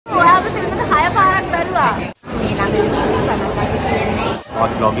और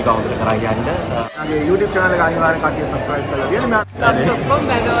ब्लॉग की काउंटर कराई जाने आगे YouTube चैनल का अनिवार्य काटिए सब्सक्राइब कर दिया मैं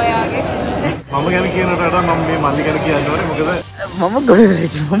මම ගැන කියනට වඩා මම මේ මල්ලි ගැන කියන්න ඕනේ මොකද මම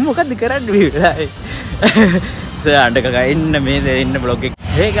ගොඩට මම මොකද්ද කරන්නේ මේ වෙලාවේ සර් අඬක ඉන්න මේ ඉන්න බ්ලොග් එක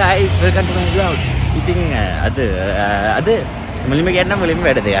hey guys welcome to my vlog ඉතින් අද මුලින්ම කියන්න මුලින්ම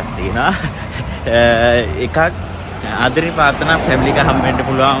වැඩ දෙකක් තියෙනවා එකක් ආදරණීය ප්‍රාර්ථනා ෆැමිලි එක හම්බ වෙන්න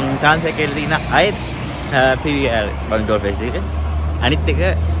පුළුවන් chance එකක් තියෙන අයත් PVR බංගලෝර් බේස් එක අනිත් එක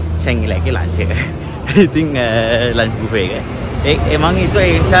ෂැංගිලාගේ ලන්ච් එක ඉතින් ලන්ච් බුෆේ එක ඒ මම හිතුවා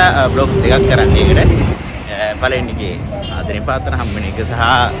ඒ නිසා බ්ලොග් දෙකක් කරන්න ඒකට පළවෙනි එකේ ආදරණීය ප්‍රාර්ථනා හම්බ වෙන එක සහ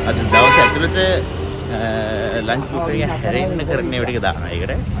අද දවස් ඇතුළත ලන්ච් බුෆේ එක හැරෙන්න කරන ඒවා ටික දානවා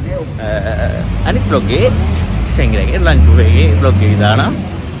ඒකට අනිත් බ්ලොග් එකේ ෂැංගිලාගේ ලන්ච් බුෆේ එකේ බ්ලොග් එක දානවා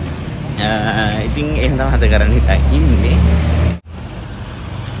ඉතින් එහෙනම් හද කරන්න හිතා ඉන්නේ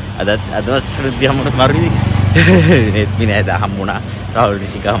අද චරුද්දී හම්බුනත් මාරුයි නෙත්මි නේද හම්බුණා රාහුල්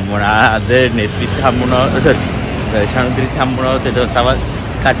රිෂිකා හම්බුණා අද නෙත්මිත් හම්බුණා සෝරි ශනුද්‍රීත් හම්බුණා තව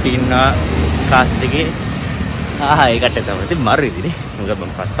කට්ටිය ඉන්නවා කාස්ට් එකේ ඒකට තමයි ඉතින් මාරුයි නේ මොකද මම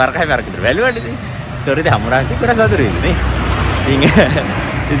පස් පාරකයි මාරු කිව්වා වැළුවට ඉතින් ඒතොර ඉතින් හම්බුණා ඉතින් කොට සතුටුයි නේ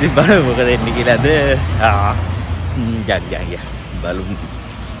ඉතින් බලමු මොකද එන්නේ කියලාද ජග් බලමු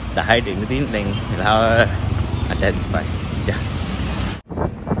 10ට එන්න තියෙන දැන් වෙලාව 8:35 જા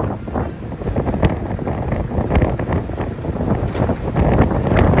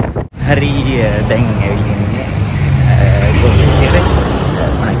hari දැන් ඇවිල්ලා ගොඩේ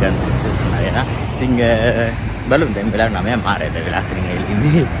මම ගන්න සුසුසු නේද ඉතින් බලමු දැන් වෙලාව 9 මාරේද වෙලා සිරින්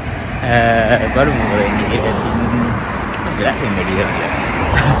ඇවිල්ලා බලමු මොකද එන්නේ ඉතින් වෙලා සිරින් වැඩි කරලා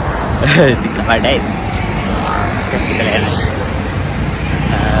ඉතින් කවඩයි කියලා යනවා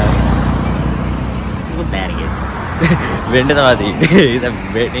වෙන්න තමයි තියෙන්නේ ඒක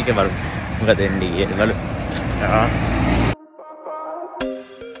වෙන්න එක බලමු මොකද එන්නේ කියලා බලමු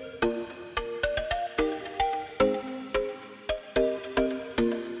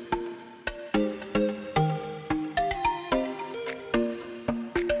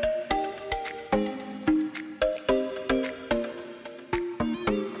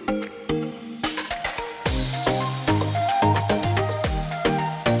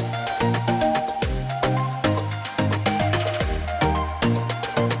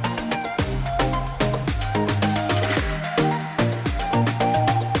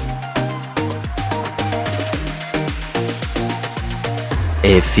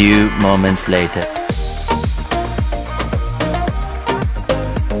A few moments later.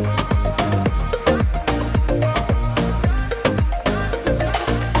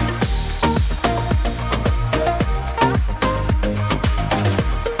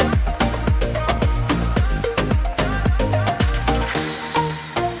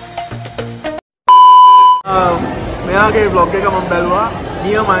 මෙයාගේ බ්ලොග් එක මම බැලුවා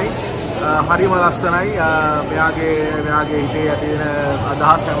නියමයි හරිම ලස්සනයි මෙයාගේ හිතේ ඇති වෙන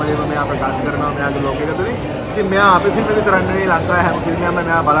අදහස් හැමදේම මෙයා ප්‍රකාශ කරනවා මෙයාගේ බ්ලොග් එක තුලින්. ඉතින් මෙයා අපේ ෆිල්ම් එකේ තරන්නේ නෙවෙයි ලංකාවේ හැම ෆිල්ම් එකක්ම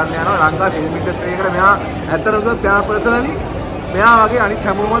මෙයා බලන්න යනවා. ලංකාවේ ෆිල්ම් ඉන්ඩස්ට්‍රි එකට මෙයා ඇත්තටම මෙයා පර්සනලි මෙයා වගේ අනිත්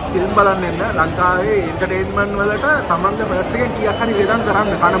හැමෝමත් ෆිල්ම් බලන්න එන්න ලංකාවේ එන්ටර්ටේන්මන්ට් වලට තමන්ගේ පර්ස් එකෙන් කීයක් හරි වේදම් කරන්න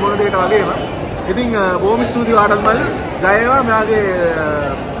කන මොන දෙයකට වගේම. ඉතින් බොහොම ස්තුතියි ආඩල් මල්ලි. ජය වේවා මෙයාගේ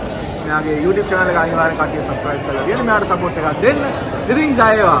YouTube channel එක අනිවාර්යෙන් කට්ටිය subscribe කරලා දෙන්න. මෙයාට support එකක් දෙන්න. ඉතින්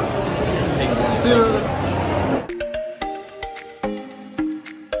ජය වේවා. See you.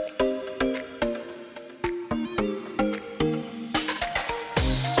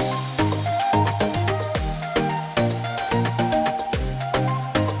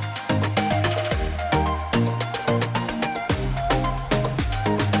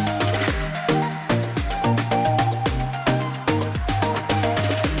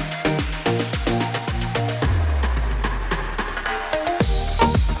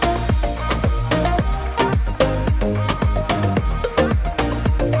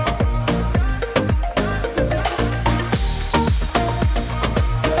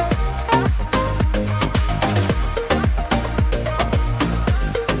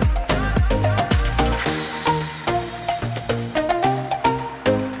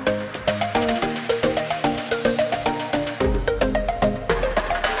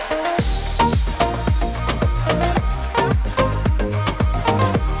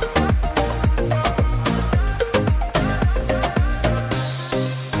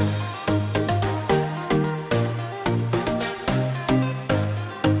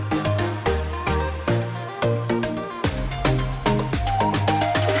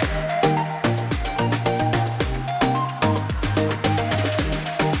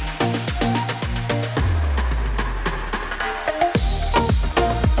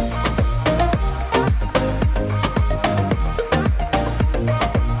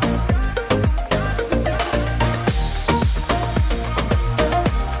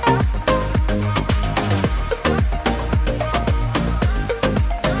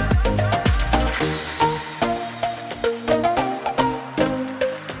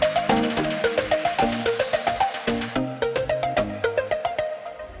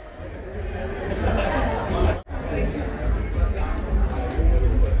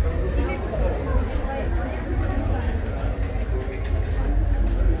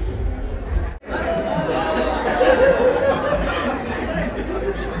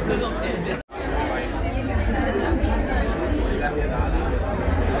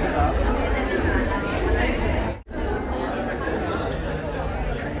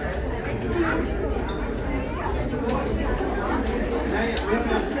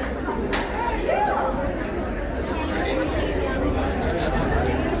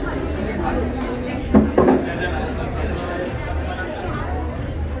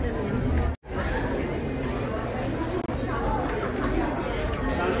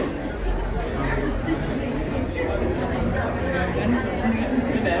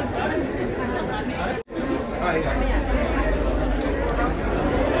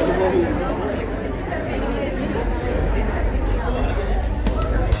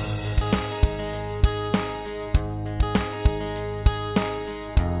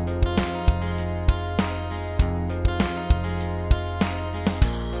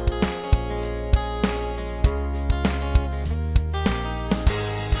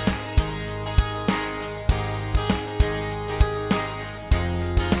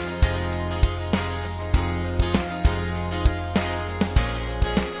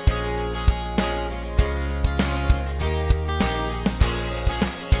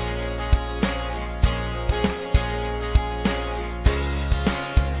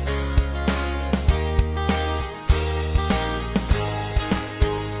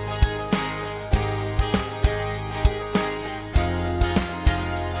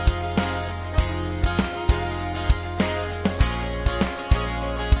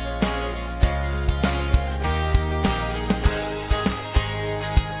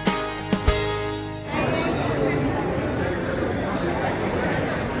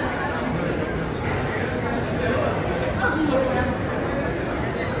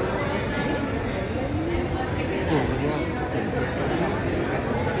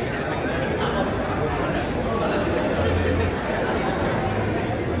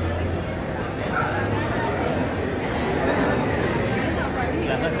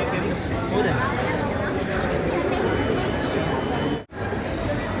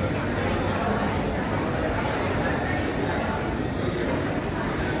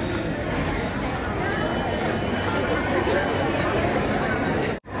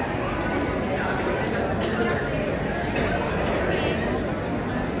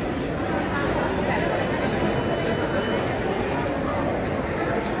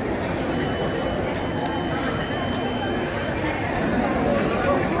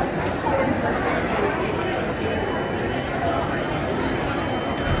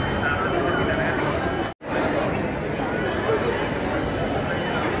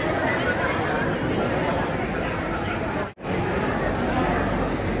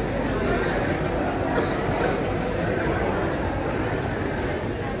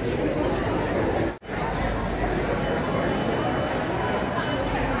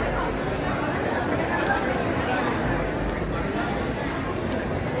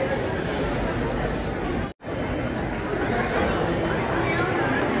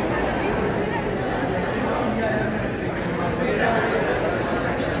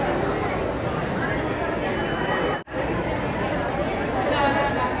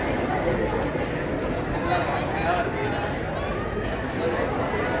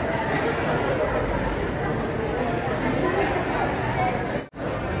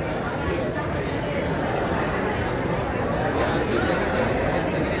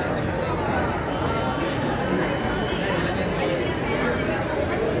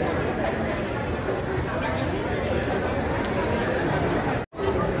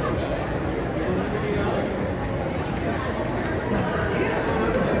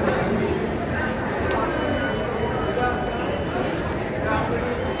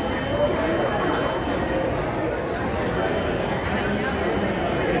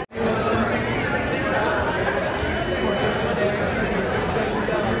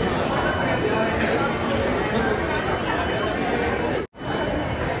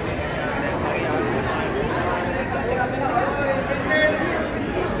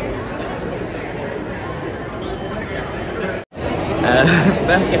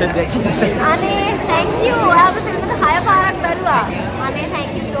 අනේ thank you. ඔයාව පිළිබඳ 6 පාරක් බැලුවා. අනේ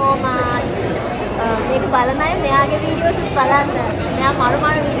thank you so much. මේක බලන අය මෙයාගේ වීඩියෝස් බලන්න. මෙයා මාරු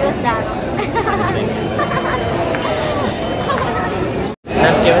වීඩියෝස් දානවා.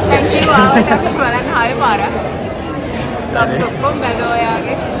 thank you. ඔයාව බලන්න 6 පාරක්. ලොක්කොම බැලුවා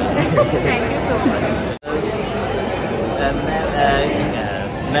ඔයාගේ. thank you so much.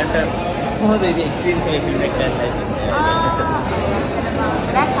 මට කොහොමද මේ එක්ස්පීරියන්ස් එක ෆිල්ම් එක ගන්න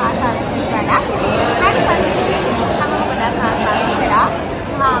ගොඩක් ආසාවෙන් කරා. හරි සතුටුයි. මම ගොඩක් ආසාවෙන් කරා.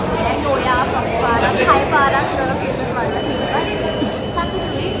 සහ අපි දැන් ඔයා පස්පාරක් 6 පාරක් ෆිල්ම් එක බලලා තිබ්බා.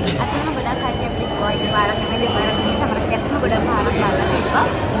 සතුටුයි. අතන ගොඩක් කට්ටිය අපිට කොයි පාරක් නෙමෙයි දෙපාරක් නෙමෙයි සමහරක් ඇත්තම ගොඩක් පාරක් බලලා තිබ්බා.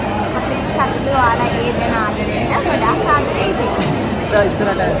 අපිට සතුටුයි ඔයාලා ඒ දෙන ආදරේට ගොඩක් ආදරේ ඉතින්.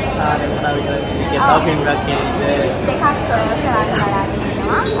 ඉස්සරහට සාරේ මොනවා විතරද තව ෆිල්ම් එකක් කියන්නේ දෙකක් කරන්න බලාගෙන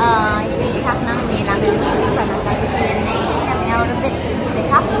ඉන්නවා. එකක් නම් මේ ළඟදී පටන් ගන්න තියෙන්නේ. ඉතින් මේ අවුරුද්ද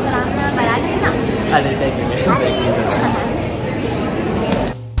දෙකක් කරන්න බලාගෙන ඉන්නවා. අනේ thank you.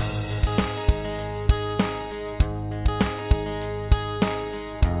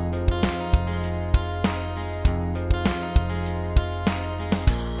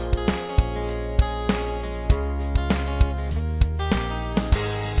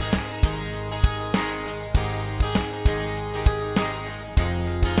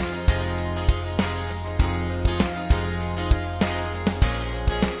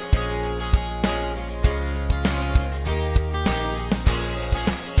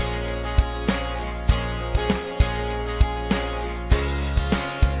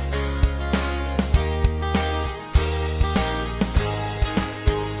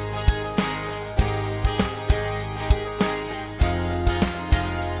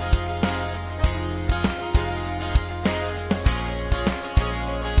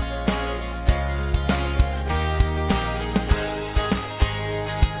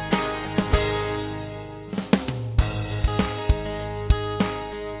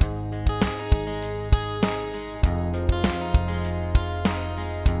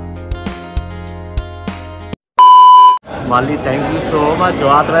 Mali, thank you so much.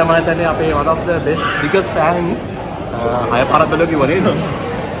 Wasawa මම හිතන්නේ අපේ one of the best biggest fans. 6 පාරක් බැලුවා කිව්වා නේද?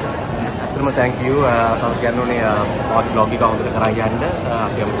 අත්‍තරම thank you. තව කියන්න ඕනේ ඔයාගේ blog එක හොඳට කරා යන්න.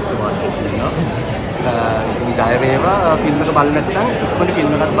 අපි අමුතුමාත් කියනවා. ඉතින් ජය වේවා. ෆිල්ම් එක බලන්න නැත්නම් ඉක්මනට ෆිල්ම්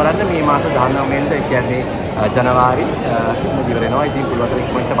එකක් බලන්න මේ මාස 19 වෙනිදා ඒ කියන්නේ ජනවාරි ෆිල්ම් එක ඉවර වෙනවා. ඉතින් පුළුවන් තරම්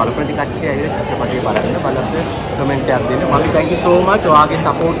ඉක්මනට බලපන් ටික කට්ටිය ඇවිල්ලා චිත්‍රපටය බලන්න. බලන්න කමෙන්ට් එකක් දෙන්න. මල්ලි thank you so much. ඔයාගේ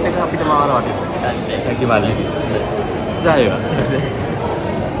support එක අපිට මාර වටිනවා. thank you මල්ලි. Jaya.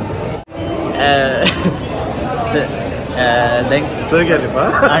 දැන් සර් කියන්නේ පා.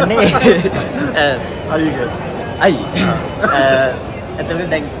 අනේ අයියක. අයි. එතකොට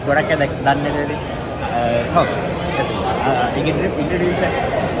දැන් ගොඩක් අය දන්නේ නැද්ද? හොක්. ඉන්ට්‍රොඩියුෂන්.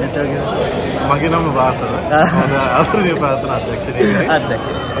 මගේ නම වාසව. ආදරණීය ප්‍රාර්ථනා අධ්‍යක්ෂණය.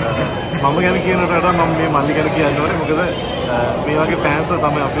 මම ගැන කියනකොට වඩා මම මේ මල්ලි ගැන කියන්න ඕනේ. මොකද මේ වගේ ෆෑන්ස්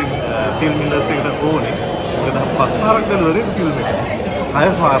තමයි අපි ෆිල්ම් ඉන්ඩස්ට්‍රි එකට ඕනේ. මොකද පස් පාරක් දැල්ලා නේද ෆිල්ම් එක.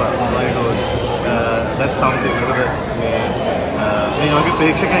 6 පාරක්. that's something. මොකද මේ වගේ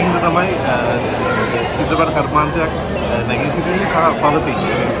ප්‍රේක්ෂකයන් හින්දා තමයි චිත්‍රපට කර්මාන්තයක් නැගී සිටින්නේ සහ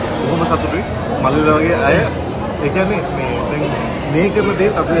පවතින්නේ. බොහොම සතුටුයි. මල්ලිලා වගේ අය ඒ කියන්නේ මේ කරන දේ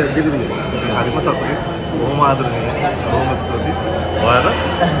අපි ඉදිරියට හරිම සතුටුයි. බොහොම ආදරණීය. බොහොම ස්තුතියි. ඔයාලා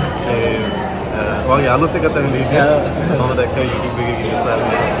ඔය යාළුවොත් එක්ක තමයි ඉන්නේ. මම දැක්කා YouTube එකේ ඉස්සරහ.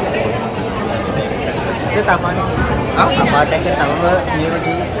 ඒක තමයි. අපාට එක තවම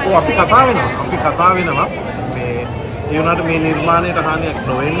අපි කතා වෙනවා. මේ ඒ වුණාට මේ නිර්මාණයට හානියක්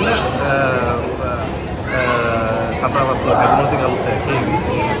නොවෙන්න කතා වස්තුවක් හදුනොත් ඒක අලුත් එකක්.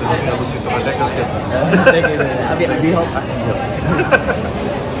 ඒක අලුත් චිත්‍රපටයක් අපි දිහා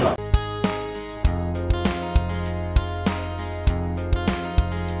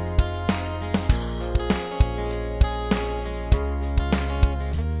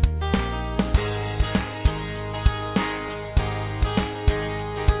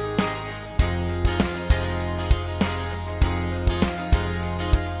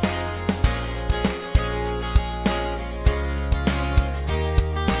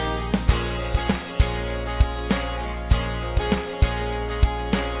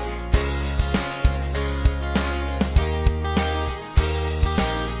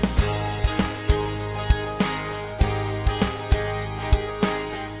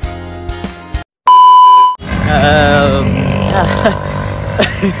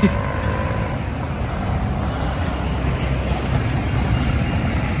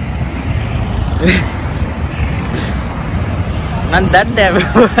Nandanda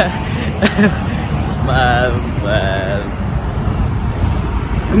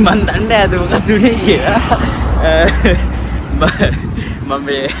මන් දන්නේ අද මොකද උනේ කියලා. මම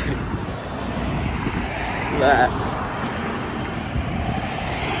මේ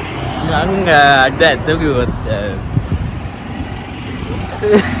අද ඇත්ත කිව්වොත්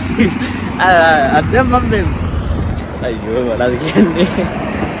අද මම අයියෝ වලද කියන්නේ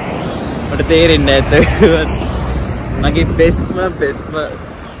මට තේරෙන්නේ නැත්ත කිව්වොත් මගේ බෙස්ම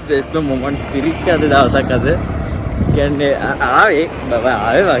මොමන්ට් ස්පිරිට් අද දවසක් අද කියන්නේ ආවේ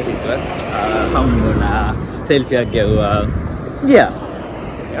වගේ හිතුවා හම්බුණා සෙල්ෆියක් ගැව්වා ගියා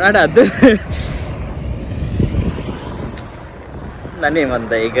ඒකට අද නනේ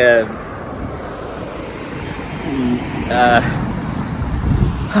මන්ද ඒක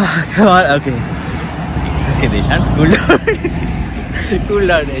okay Deshan cool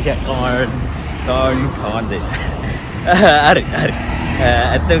down Deshan come on Deshan hari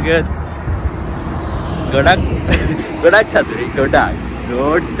ඇත්තක ගොඩක් සතුටුයි ගොඩක්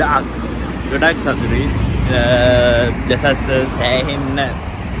සතුටුයි ජසස් සෑහෙන්න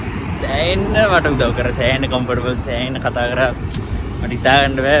මට උදව් කරා සෑහෙන්න කම්ෆර්ටබල් සෑහෙන්න කතා කරා මට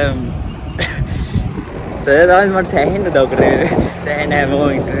හිතාගන්න බෑ සර් තමයි මට සෑහෙන්න උදව් කරේ සෑහෙන්න හැමෝම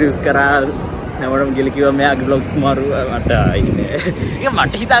ඉන්ට්‍රොඩියුස් කරා හැමෝටම ගිහලා කිව්වා මෙයාගේ බ්ලොග්ස් මාරු මට ඒක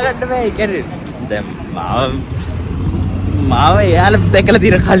මට හිතාගන්න බෑ ඒ කියන්නේ දැන් මාව එයාලා දැකලා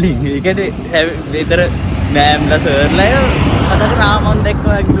තියෙන කලින් ඒ කියන්නේ විතර මෑම්ලා සර්ලා කතා කරා මම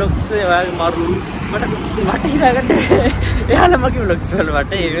දැක්කා ඔයාගේ බ්ලොග්ස් ඔයාගේ මාරු මට හිතාගන්න එයාලා මගේ බ්ලොග්ස් වල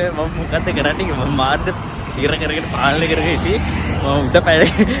මට මම මොකද්ද කරන්නේ මම මාර්ග හිර කරගෙන පාලනය කරගෙන හිටියේ මම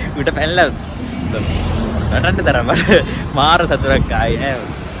උඩ පැනලා නටන්න තරම් මාර සතුටක් ආයි නෑ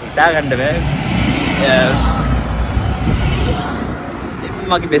හිතාගන්න බෑ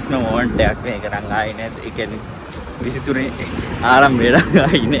මගේ බෙස්ම මොමන්ට් එකක් මේක නම් ආයි නෑ ඒ කියන්නේ 23 ආරම්භය නම්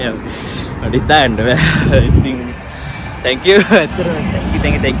ආයි නෑ මට හිතාගන්න බෑ ඉතින් thank you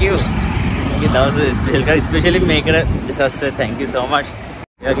thank you මේ දවස් ස්පෙෂල් කරා ස්පෙෂලි මේකට ජසස් thank you so much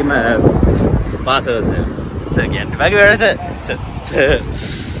ඒ වගේම පාසර්ස් සර් කියන්නේ වගේ වැඩ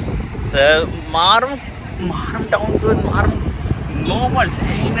සර් මාරම් ඩවුන් ටු මාරම් normal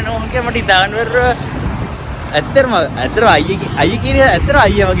සෑහෙන normal කියලා මට හිතාගන්න බැරුව ඇත්තටම අයිය කියන ඇත්තටම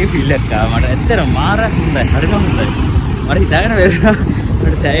අයියා වගේ ෆීල් එකක් ආවා මට ඇත්තටම මාර හොඳයි හරිම හොඳයි මට හිතාගන්න බැරුව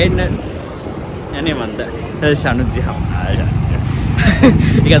මට සෑහෙන යන්නේ මන්ද ශනුද්‍රී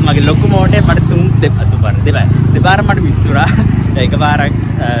ඒකත් මගේ ලොකු මොහොතේ මට දෙපාර මට මිස් වුණා එකපාරක්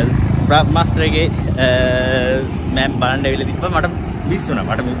මාස්ටර් එකේ මෑම් බලන්න ඇවිල්ලා තිබ්බා මට මිස්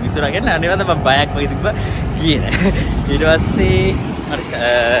වුණා කියන්නේ අනිවාර්යයෙන්ම මම බයක් වගේ තිබ්බා ගියේ නෑ ඊට පස්සේ මට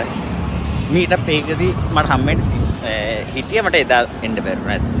මීටප් එකකදී මට හම්බෙන්න හිටියා මට එදා එන්න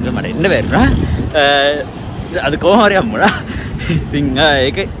බැරුණා අද කොහොම හරි හම්බුණා ඉතින්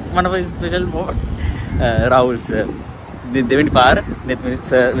ඒක මට ස්පෙෂල් මොමන්ට් රාහුල් සර් දෙවෙනි පාර නෙත්මි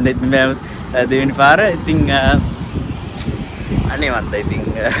මෑම් දෙවෙනි පාර ඉතින් අනේ මන්ද ඉතින්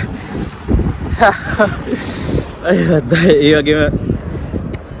ඒ වගේම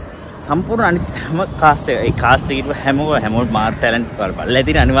සම්පූර්ණ අනිත් හැම කාස්ට් එකේ හැමෝම මාර් ටැලන්ට් බලලා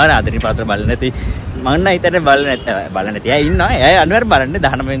තියෙන අනිවාර්ය ආදරණීය පාත්‍ර බලලා නැති මම නම් හිතන්නේ බලලා නැති අය ඉන්නවා අය අනිවාර්ය බලන්න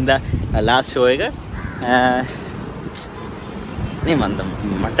 19 වෙනිදා ලාස්ට් ෂෝ එක නේ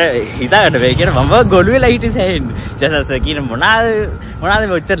මට හිතාගන්න බැහැ කියන මම ගොළු වෙලා හිටියේ සෑහෙන්න ජසස් කියන මොනවාද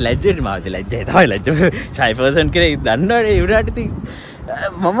මෙච්චර ලැජ්ජෙන්නේ මාවද ලැජ්ජයි තමයි ලැජ්ජ 5% කියලා දන්නවනේ ඒ උඩට ඉතින්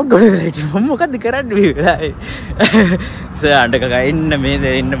මම ගොළු වෙලා හිටියේ මම මොකද්ද කරන්නේ මේ වෙලාවේ සර් අඬ කකා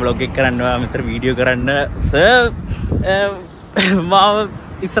එන්න බ්ලොග් එක කරන්න මෙතන වීඩියෝ කරන්න සර් මාව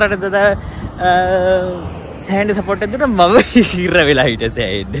ඉස්සරහට දාලා සෑහෙන සපෝට් එකක් දුන්නා මම හිර වෙලා හිටියේ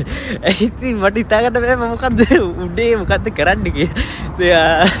සෑහෙන්න ඉතින් මට හිතාගන්න බෑ මම මොකද්ද කරන්න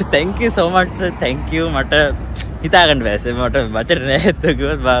කියලා thank you so much sir thank you මට හිතාගන්න බෑ සර් මට වචන නැහැ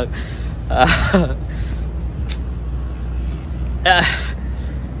කිව්වොත්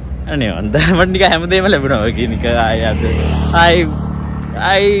අනේ වන්ද මට නිකන් හැමදේම ලැබුණා වගේ නිකන්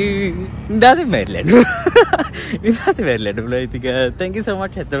ආයි ඉඳාසි මෙල්ලෙන්න බල ඉතින් thank you so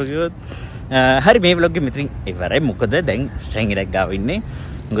much හිතවගියොත් හරි මේ vlog එක මෙතනින් ඉවරයි මොකද දැන් ශැංගිලක් ගාව ඉන්නේ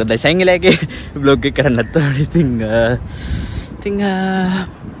මොකද ශැංගිලගේ vlog එක කරන්න නැත්නම් ඉතින්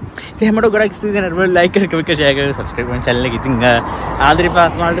හැමෝට ගොඩක් ස්තුතියි නේද ලයික් කරලා කමෙන්ට් කරලා ෂෙයාර් කරලා සබ්ස්ක්‍රයිබ් කරන්න channel එක ඉතින් ආදරේ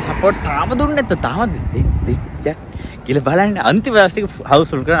පාත්මාලට සපෝට් තාම දුන්නේ නැත්නම් තාම දෙයක් කියලා බලන්න අන්තිම ලාස්ට් එක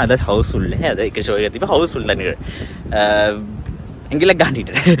හවුස්ෆුල් කරන අද හවුස්ෆුල් නෑ අද එක ෂෝ එක තිබ්බ හවුස්ෆුල් දන්නේ එංගිලක් ගන්න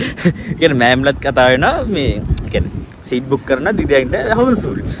හිටියේ කියන්නේ මෑම්ලත් කතා වෙනවා මේ කියන්නේ සීට් බුක් කරන දිදයන්ට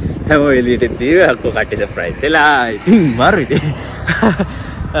හවුස්ෆුල් හැමෝම එළියට එද්දී අක්කෝ කට්ටි සර්ප්‍රයිස් එලා ඉතින් මාරු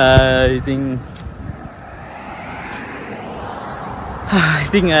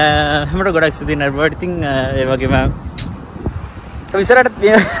ඉතින් හැමෝට ගොඩක් ස්තුතියි නර්බර්ඩ් ඉතින් ඒ වගේම විසරට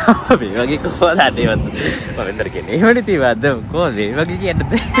මේ වගේ කොහොමද අදේවත් මම වෙන්දර කියන්නේ එහෙම නෙති වද්ද කොහොමද මේ වගේ කියන්නද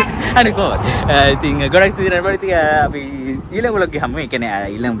අනේ කොහොමද ඉතින් ගොඩක් සිදුන වල ඉතින් අපි ඊළඟ බ්ලොග් එක හැම ඒ කියන්නේ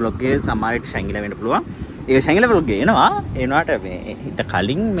ඊළඟ බ්ලොග් එකේ සමහරට ශංගිලා වෙන්න පුළුවන් ඒක ශංගිලා බ්ලොග් එක එනවාට මේ ඊට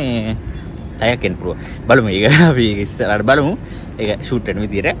කලින් මේ තයක් එන්න පුළුවන් බලමු ඒක අපි ඉස්සරහට බලමු ඒක ෂූට් වෙන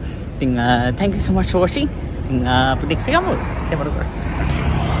විදියට ඉතින් thank you so much for watching ඉතින් අපි next එක ගමු ඒක මට කරස්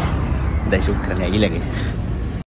දැන් ෂූට් කරන්න ඊළඟ